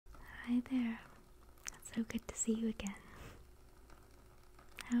Hi there. It's so good to see you again.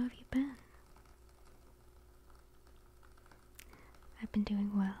 How have you been? I've been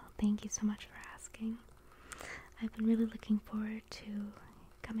doing well. Thank you so much for asking. I've been really looking forward to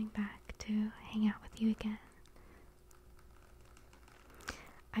coming back to hang out with you again.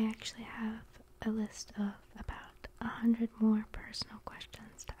 I actually have a list of about 100 more personal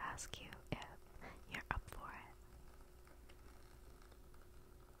questions to ask you if you're up for it.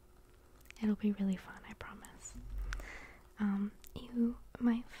 It'll be really fun, I promise. You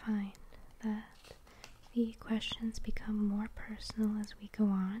might find that the questions become more personal as we go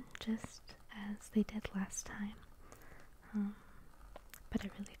on, just as they did last time. But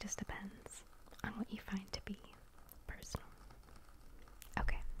it really just depends on what you find to be personal.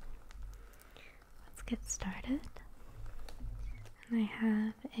 Okay, let's get started. And I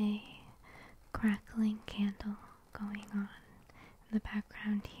have a crackling candle going on in the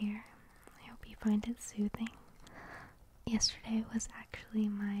background here. I hope you find it soothing. Yesterday was actually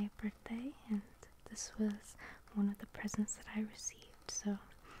my birthday, and this was one of the presents that I received, so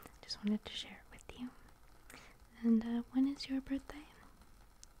I just wanted to share it with you. And when is your birthday?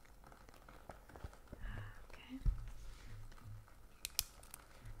 Okay.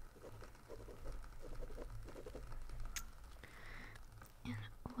 And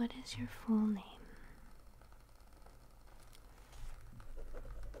what is your full name?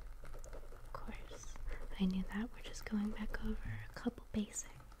 Of course, I knew that. We're just going back over a couple basics.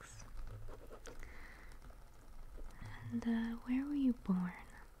 And where were you born?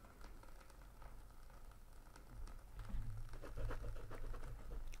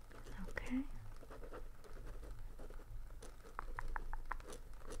 Okay.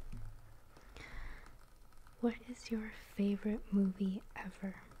 What is your favorite movie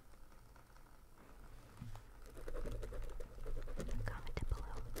ever? Comment it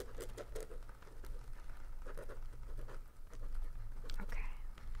below. Okay.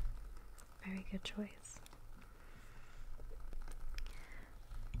 Very good choice.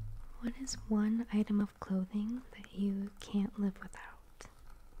 What is one item of clothing that you can't live without?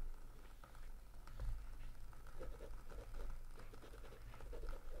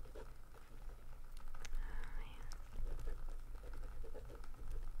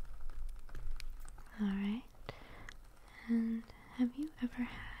 Alright. And have you ever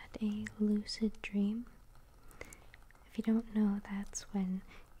had a lucid dream? If you don't know, that's when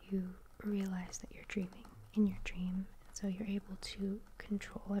you realize that you're dreaming in your dream, so you're able to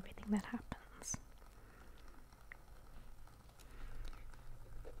control everything that happens.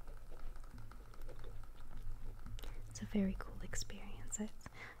 It's a very cool experience. I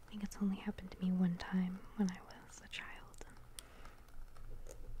think it's only happened to me one time when I was a child.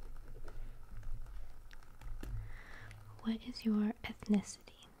 What is your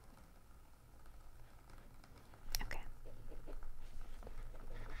ethnicity? Okay.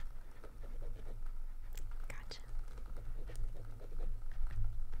 Gotcha.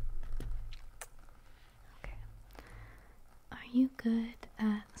 Okay. Are you good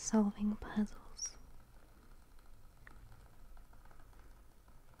at solving puzzles?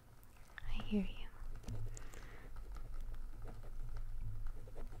 I hear you.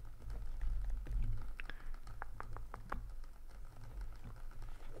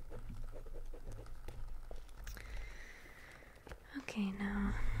 Okay,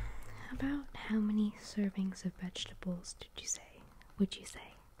 now, about how many servings of vegetables would you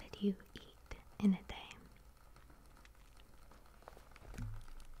say that you eat in a day?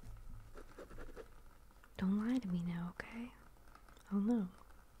 Don't lie to me now, okay? Oh no.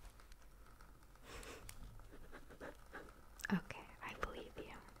 Okay, I believe you.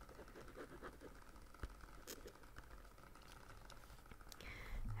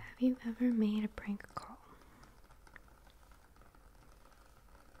 Have you ever made a prank call?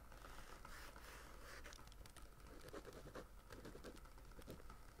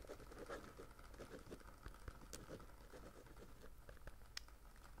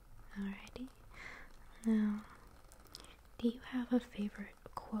 Alrighty. Now, do you have a favorite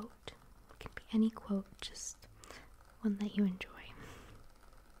quote? It can be any quote, just one that you enjoy.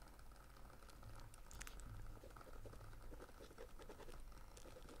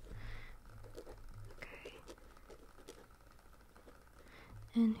 Okay.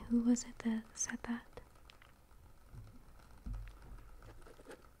 And who was it that said that?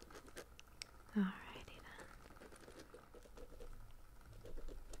 Alrighty then.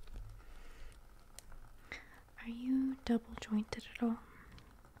 Are you double jointed at all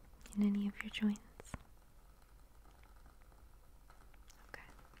in any of your joints? Okay.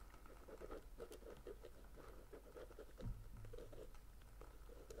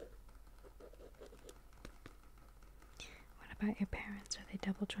 about your parents? Are they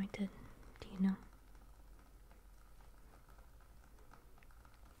double jointed? Do you know?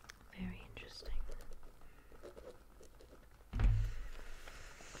 Very interesting.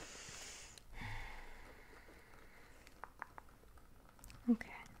 Okay.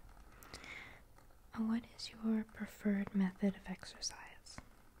 What is your preferred method of exercise?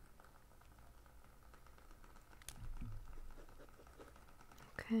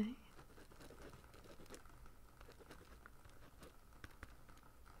 Okay.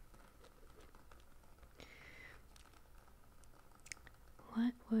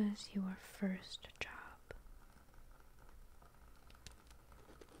 What was your first job?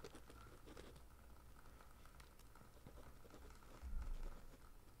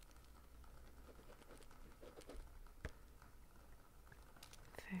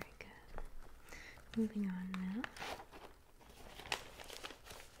 Very good. Moving on now.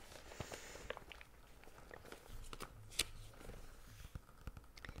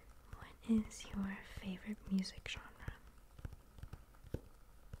 What is your favorite music genre?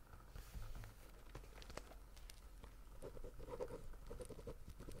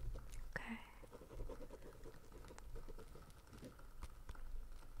 Okay.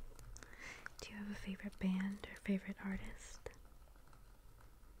 Do you have a favorite band or favorite artist?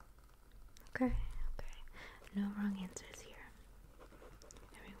 Okay, okay. No wrong answers here.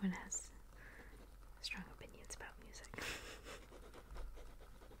 Everyone has strong opinions about music.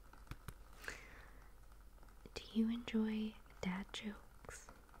 Do you enjoy dad jokes?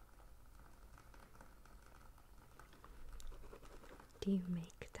 Do you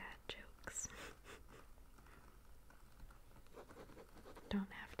make dad jokes? Don't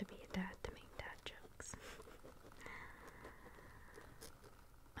have to be a dad to make dad jokes.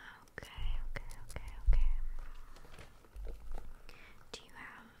 Okay. Do you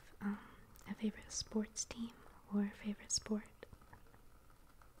have a favorite sports team or a favorite sport?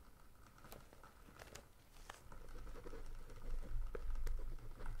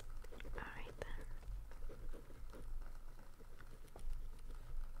 Alright then.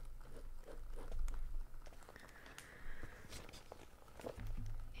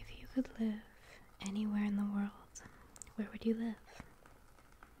 If you could live anywhere in the world, where would you live?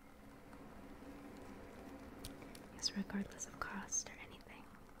 Yes, regardless of cost or anything.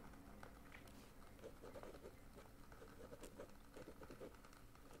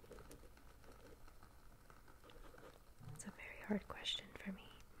 It's a very hard question for me.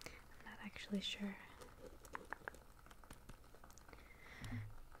 I'm not actually sure.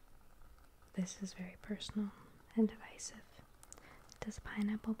 This is very personal and divisive. Does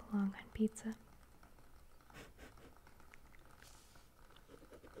pineapple belong on pizza?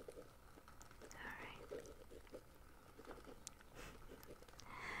 Alright.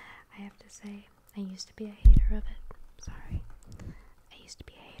 I have to say, I used to be a hater of it. Sorry. I used to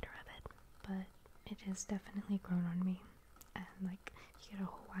be a hater of it, but it has definitely grown on me. And like, you get a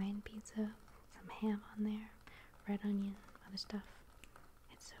Hawaiian pizza, some ham on there, red onion, other stuff.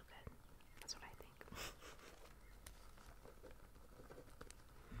 It's so good. That's what I think.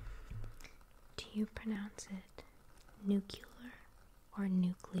 Do you pronounce it nuclear or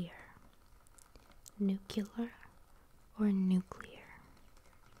nuclear? Nuclear or nuclear?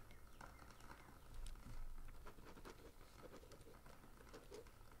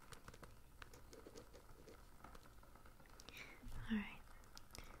 Alright.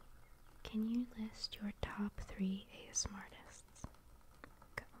 Can you list your top 3 ASMR artists?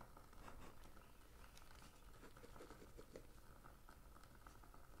 Go.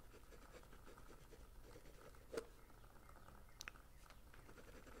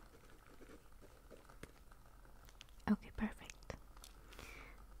 Okay, perfect.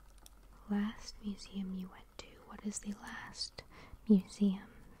 Last museum you went to. What is the last museum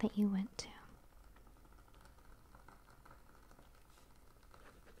that you went to?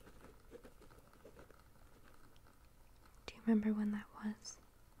 Do you remember when that was?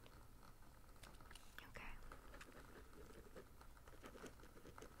 Okay.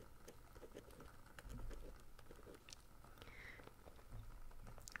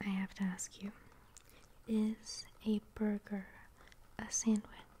 I have to ask you, is a burger a sandwich?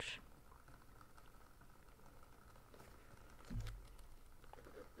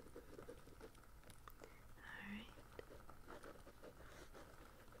 Alright.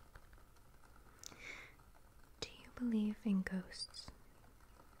 Do you believe in ghosts?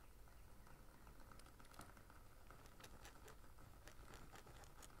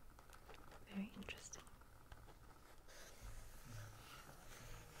 Very interesting.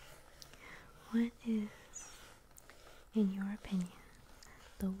 What is, in your opinion,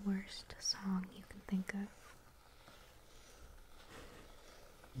 the worst song you can think of?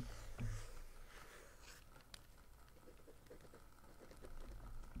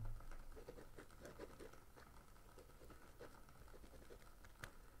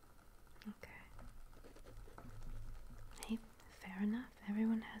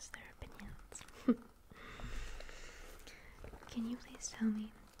 has their opinions. Can you please tell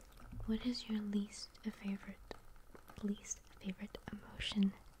me, what is your least favorite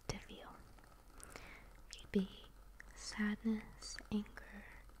emotion to feel? It could be sadness, anger,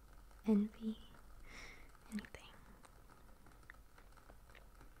 envy, anything.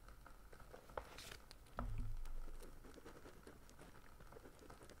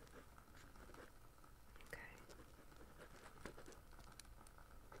 Okay.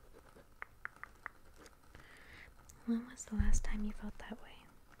 When was the last time you felt that way?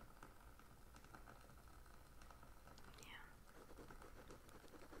 Yeah.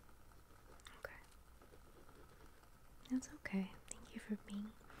 Okay. That's okay. Thank you for being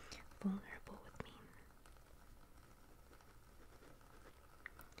vulnerable with me.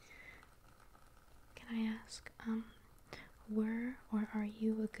 Can I ask, were or are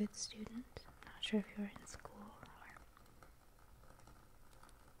you a good student? Not sure if you're in school or...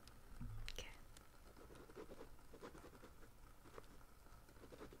 Okay.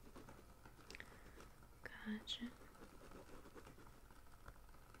 Gotcha.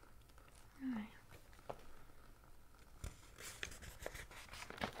 Alright.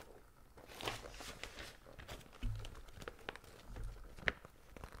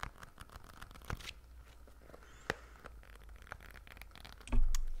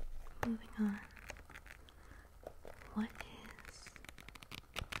 Moving on. What is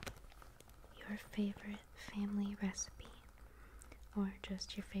your favorite family recipe? Or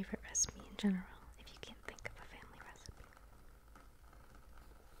just your favorite recipe in general, if you can't think of a family recipe?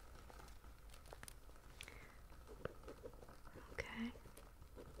 Okay.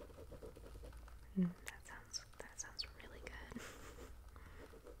 That sounds really good.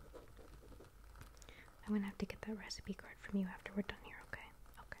 I'm gonna have to get that recipe card from you after we're done here, okay?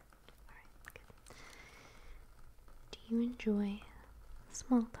 Okay. Alright, good. Do you enjoy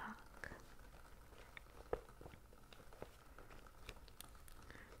small talk?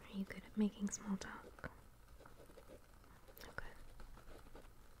 Are you good at making small talk? Okay.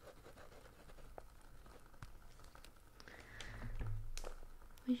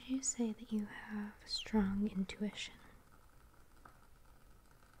 Would you say that you have strong intuition?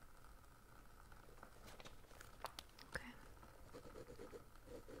 Okay.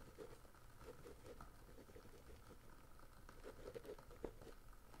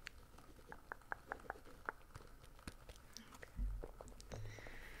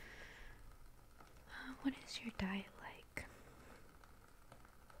 What is your diet like?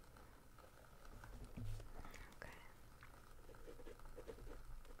 Okay.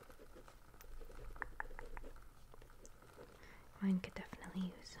 Mine could definitely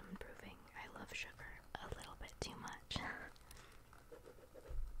use some improving. I love sugar a little bit too much.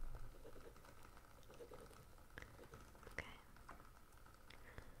 Okay.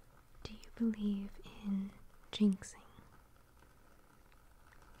 Do you believe in jinxing?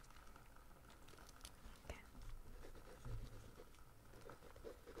 Okay.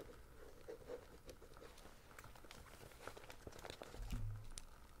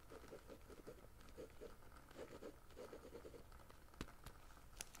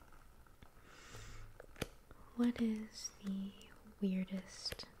 What is the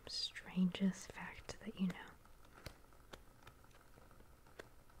weirdest, strangest fact that you know?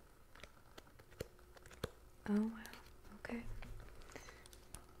 Oh wow, okay.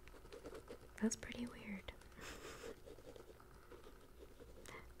 That's pretty weird.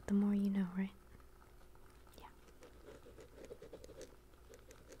 The more you know, right? Yeah.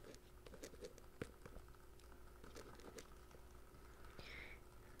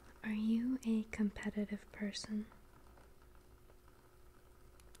 Are you a competitive person?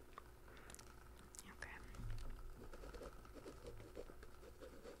 Okay.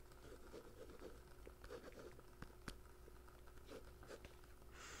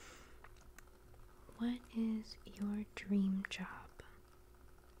 What is your dream job?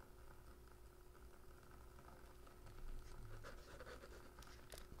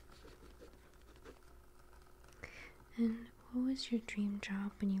 And what was your dream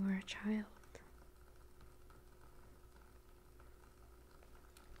job when you were a child?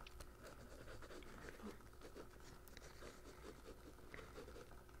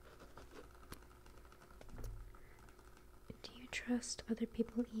 Do you trust other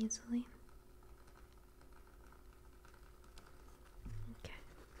people easily? Okay.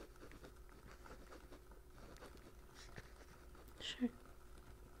 Sure.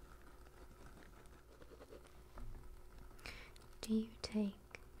 Do you take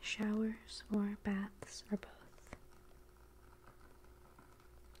showers or baths or both?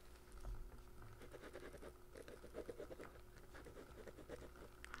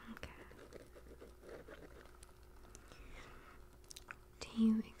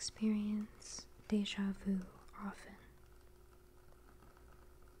 experience deja vu often?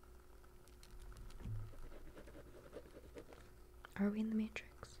 Are we in the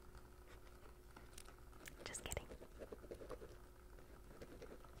Matrix? Just kidding.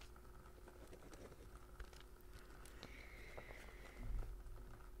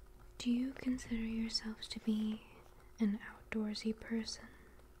 Do you consider yourself to be an outdoorsy person?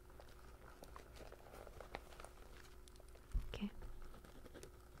 Okay.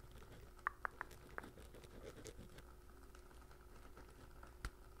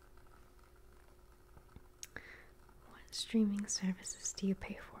 What streaming services do you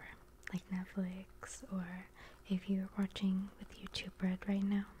pay for? Like Netflix, or if you're watching with YouTube Red right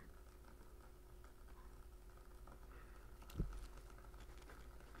now?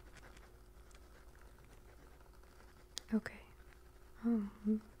 Okay.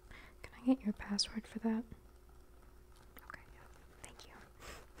 Can I get your password for that? Okay, yeah. Thank you.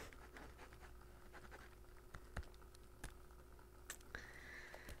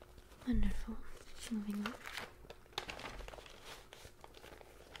 Wonderful. Moving on.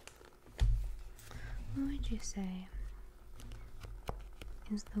 What would you say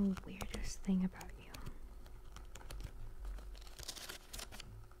is the weirdest thing about you?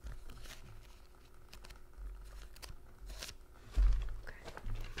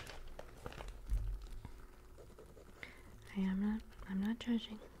 I'm not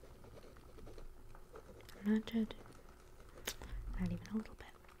judging. I'm not judging. Not even a little bit.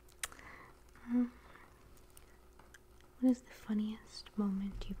 What is the funniest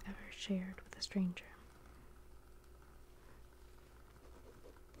moment you've ever shared with a stranger?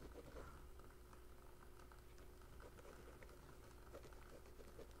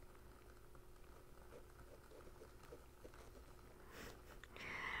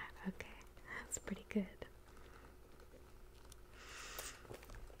 Okay, that's pretty good.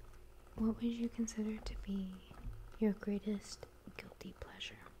 What would you consider to be your greatest guilty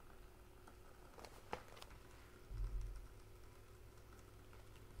pleasure?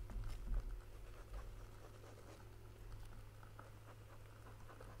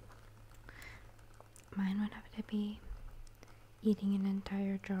 Mine would have to be eating an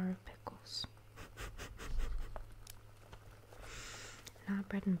entire jar of pickles. Not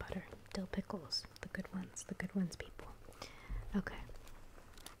bread and butter, dill pickles. The good ones, people. Okay.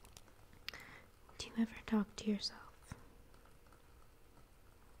 Do you ever talk to yourself?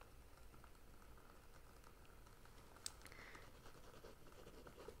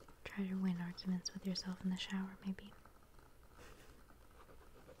 Try to win arguments with yourself in the shower, maybe.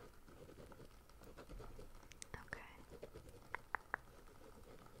 Okay.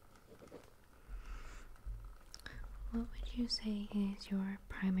 What would you say is your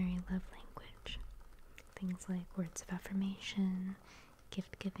primary love language? Things like words of affirmation,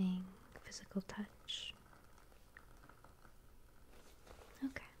 gift giving, physical touch.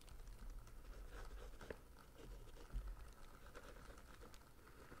 Okay.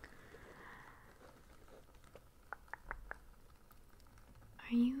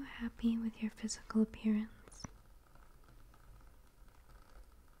 Are you happy with your physical appearance?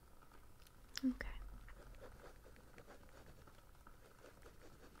 Okay.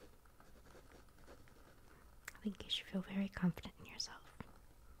 I think you should feel very confident in yourself.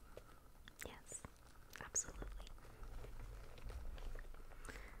 Yes, absolutely.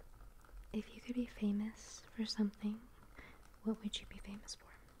 If you could be famous for something, what would you be famous for?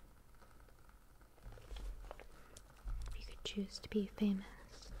 If you could choose to be famous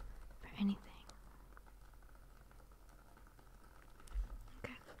for anything.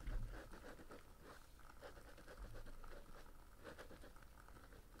 Okay.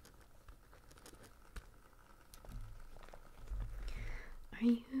 Are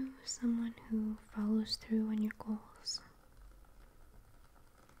you someone who follows through on your goals?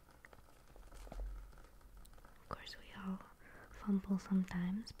 Of course, we all fumble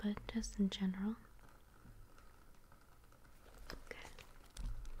sometimes, but just in general. Okay.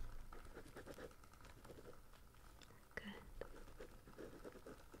 Good.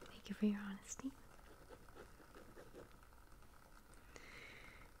 Thank you for your honesty.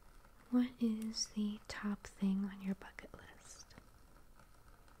 What is the top thing on your bucket list?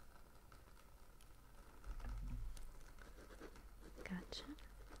 Gotcha.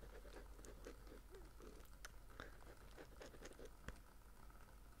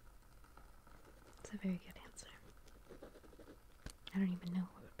 That's a very good answer. I don't even know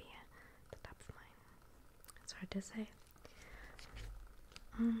what would be at the top of mine. It's hard to say.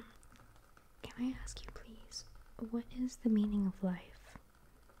 Can I ask you please, what is the meaning of life?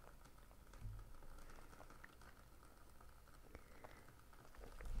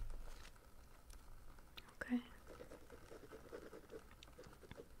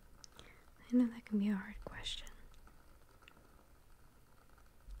 I know that can be a hard question.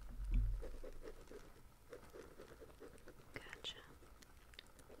 Gotcha.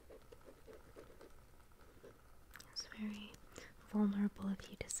 It's very vulnerable of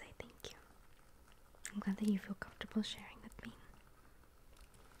you to say thank you. I'm glad that you feel comfortable sharing with me.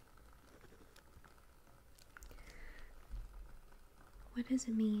 What does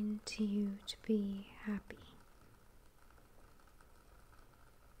it mean to you to be happy?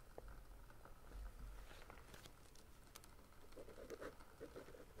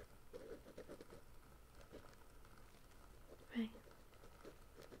 Right.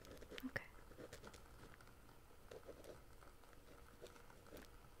 Okay.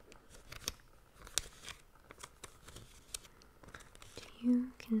 Do you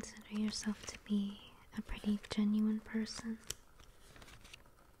consider yourself to be a pretty genuine person?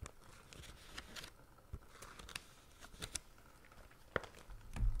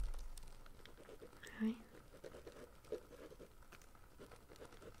 Alright.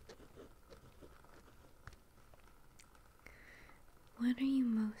 What are you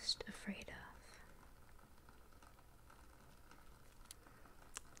most afraid of?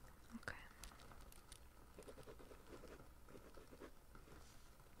 Okay.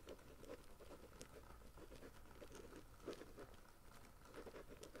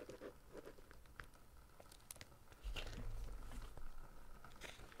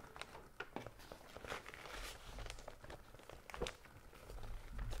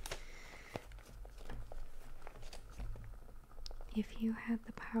 If you had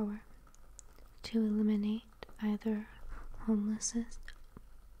the power to eliminate either homelessness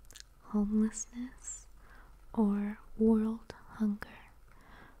or world hunger,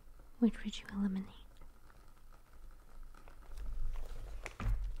 which would you eliminate?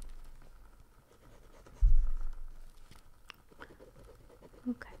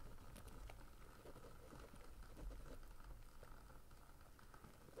 Okay.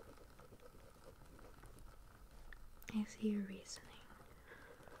 I see your reasoning.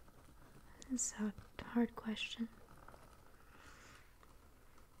 It's a hard question.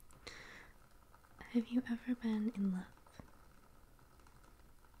 Have you ever been in love?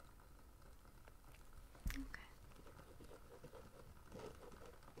 Okay.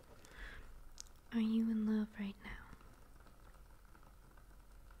 Are you in love right now?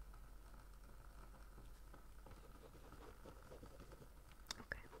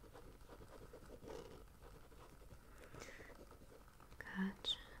 Okay.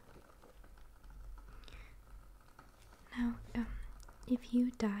 Gotcha. Now, if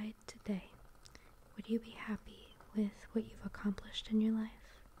you died today, would you be happy with what you've accomplished in your life?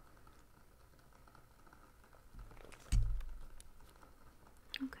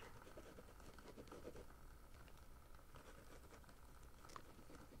 Okay.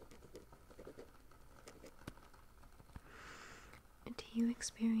 Do you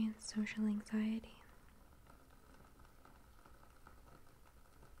experience social anxiety?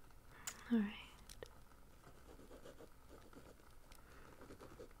 Alright.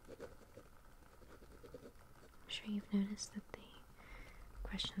 I'm sure you've noticed that the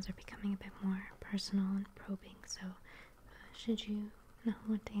questions are becoming a bit more personal and probing, so should you not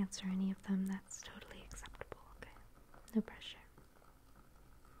want to answer any of them, that's totally acceptable, okay? No pressure.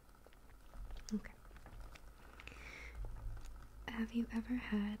 Okay. Have you ever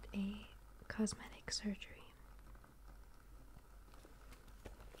had a cosmetic surgery?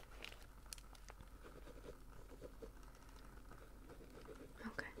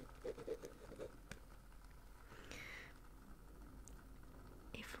 Okay.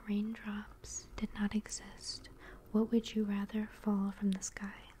 If raindrops did not exist, what would you rather fall from the sky?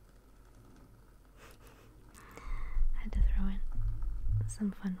 I had to throw in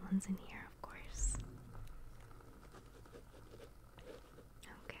some fun ones in here, of course.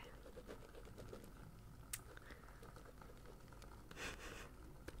 Okay.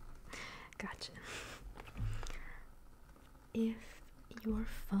 Gotcha. If your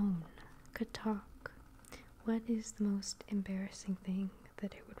phone could talk, what is the most embarrassing thing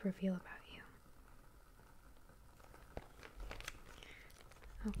that it would reveal about you?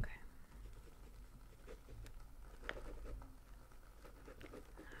 Okay.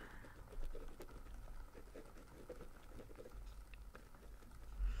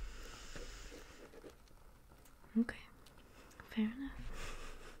 Okay, fair enough.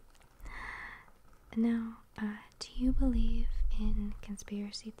 Now, do you believe in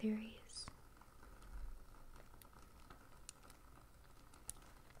conspiracy theories?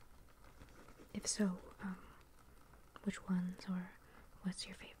 If so, which ones or what's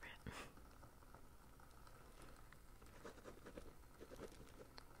your favorite?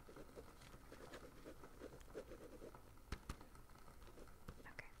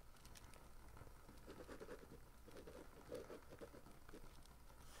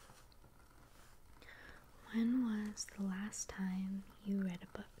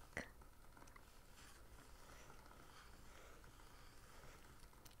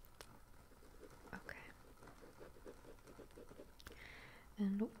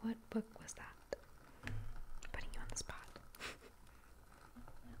 And what book was that? Putting you on the spot.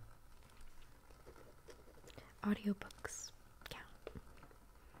 Audiobooks count.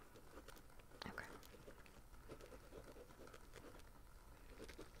 Okay.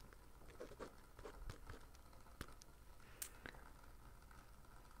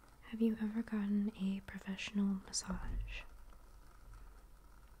 Have you ever gotten a professional massage?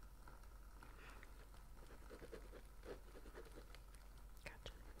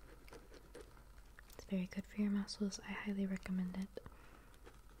 Gotcha. It's very good for your muscles. I highly recommend it.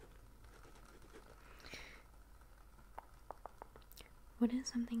 What is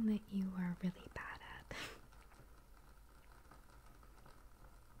something that you are really bad at?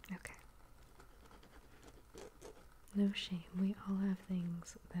 Okay. No shame. We all have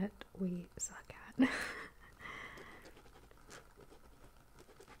things that we suck at.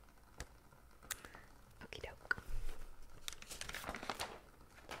 Okie doke.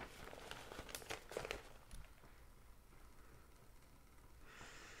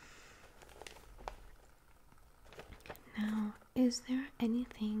 Now, is there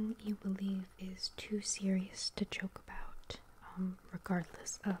anything you believe is too serious to joke about,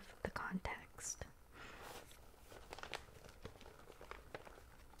 regardless of the context?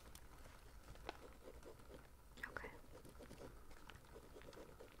 Okay.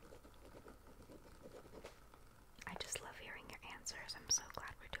 I just love hearing your answers. I'm so glad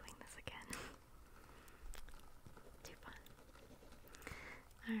we're doing this again. Too fun.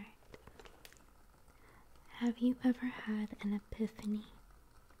 Alright. Have you ever had an epiphany?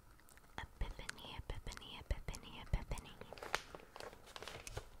 Epiphany, epiphany, epiphany, epiphany.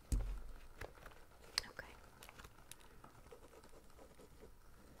 Okay.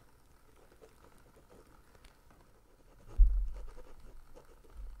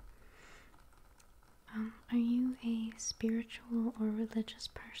 Are you a spiritual or religious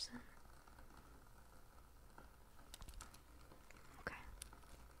person? Okay.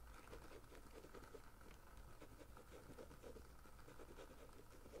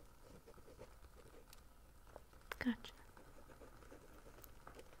 Gotcha.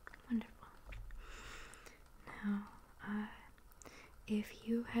 Wonderful. Now, if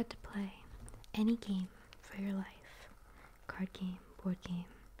you had to play any game for your life, card game, board game,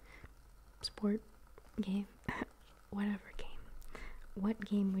 sport game, whatever game, what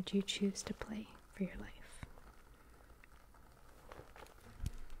game would you choose to play for your life?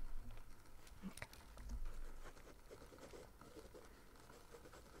 Okay.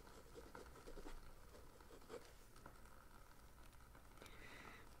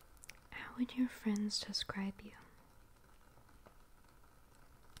 How would your friends describe you?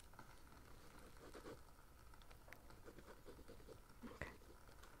 Okay.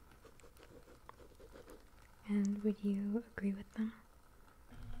 And would you agree with them?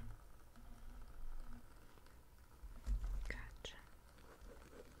 Gotcha.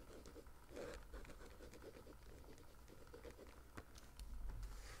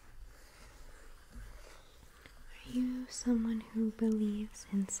 Are you someone who believes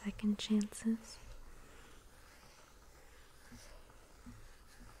in second chances?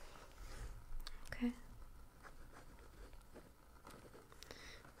 Okay.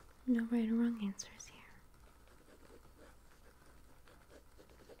 No right or wrong answers here.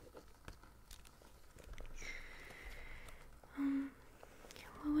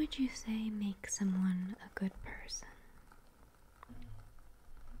 What would you say makes someone a good person?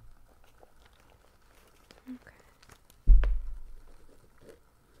 Okay.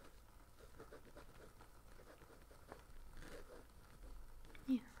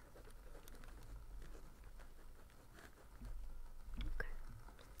 Yeah. Okay.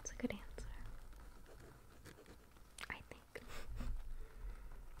 That's a good answer, I think.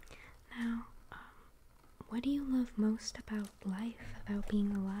 Now, what do you love most about life, about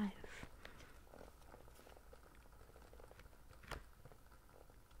being alive?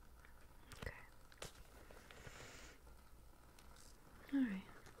 Okay. Alright.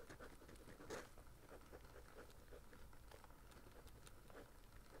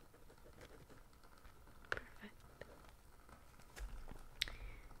 Perfect.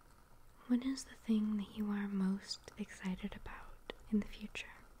 What is the thing that you are most excited about in the future?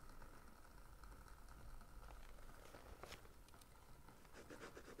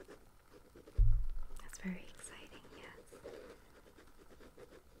 That's very exciting, yes.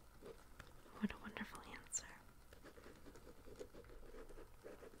 What a wonderful answer.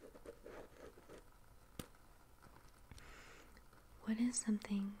 What is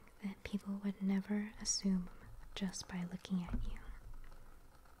something that people would never assume just by looking at you?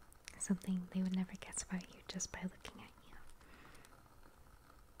 Something they would never guess about you just by looking at you.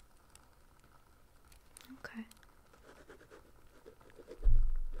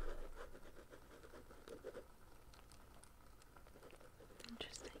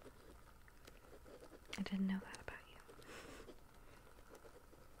 I didn't know that about you.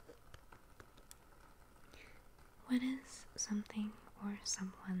 What is something or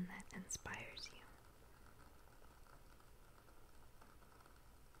someone that inspires you?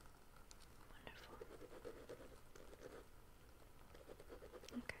 Wonderful.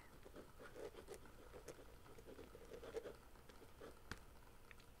 Okay.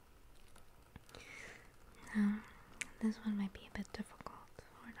 Now, this one might be a bit difficult,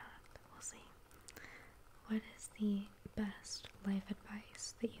 or not. We'll see. What is the best life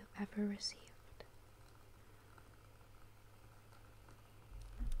advice that you ever received?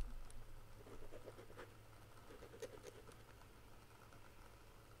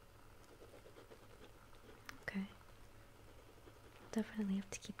 Okay. Definitely have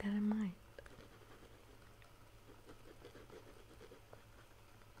to keep that in mind.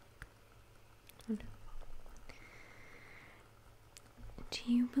 Wonderful. Do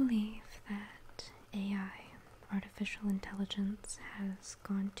you believe that AI, artificial intelligence, has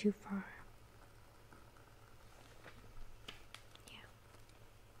gone too far? Yeah.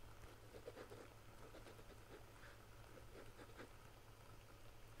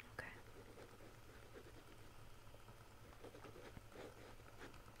 Okay.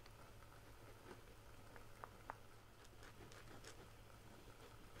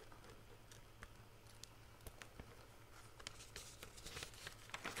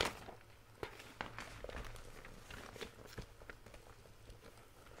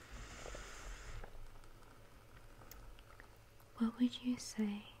 What would you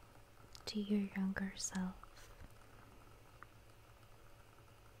say to your younger self?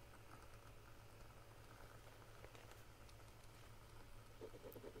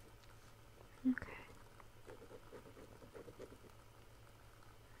 Okay.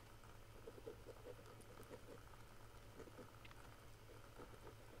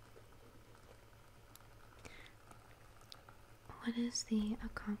 What is the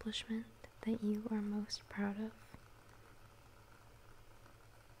accomplishment that you are most proud of?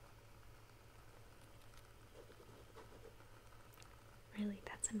 Really,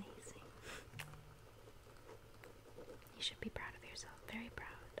 that's amazing. You should be proud of yourself, very proud.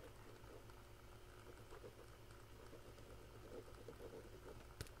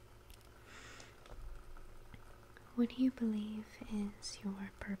 What do you believe is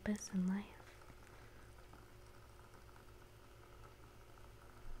your purpose in life?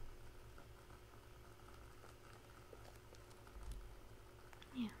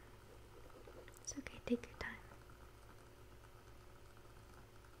 Yeah, it's okay, take your time.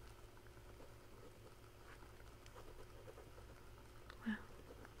 Wow,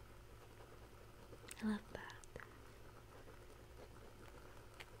 I love that.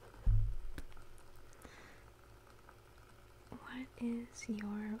 What is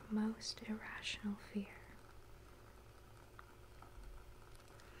your most irrational fear?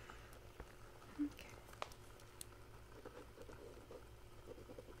 Okay.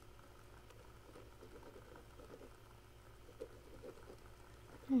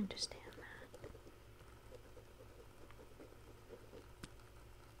 I understand that.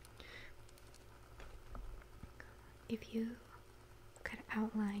 If you could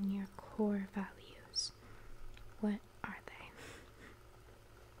outline your core values, what are they?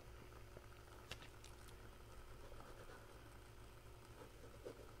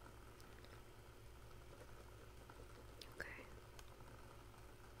 Okay.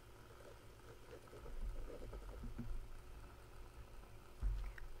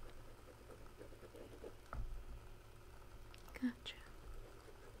 Gotcha.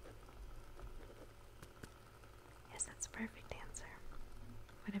 Yes, that's a perfect answer.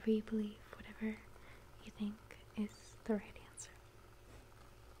 Whatever you believe, whatever you think is the right answer.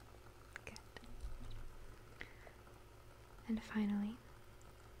 Good. And finally,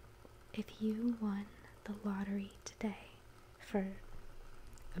 if you won the lottery today for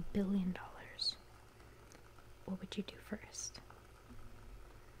 $1 billion, what would you do first?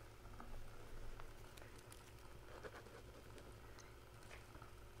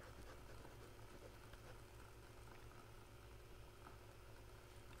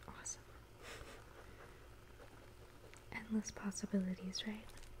 Awesome. Endless possibilities, right?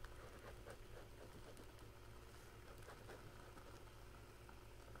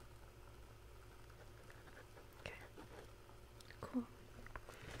 Okay. Cool.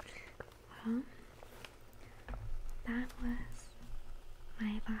 Well, that was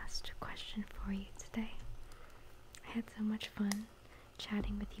my last question for you today. I had so much fun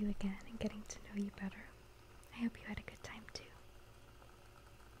chatting with you again and getting to know you better. I hope you had a good time too.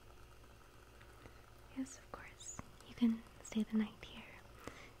 Yes, of course. You can stay the night here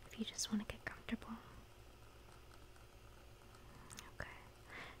if you just want to get comfortable. comfortable? Okay,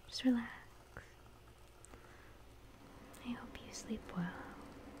 just relax. I hope you sleep well.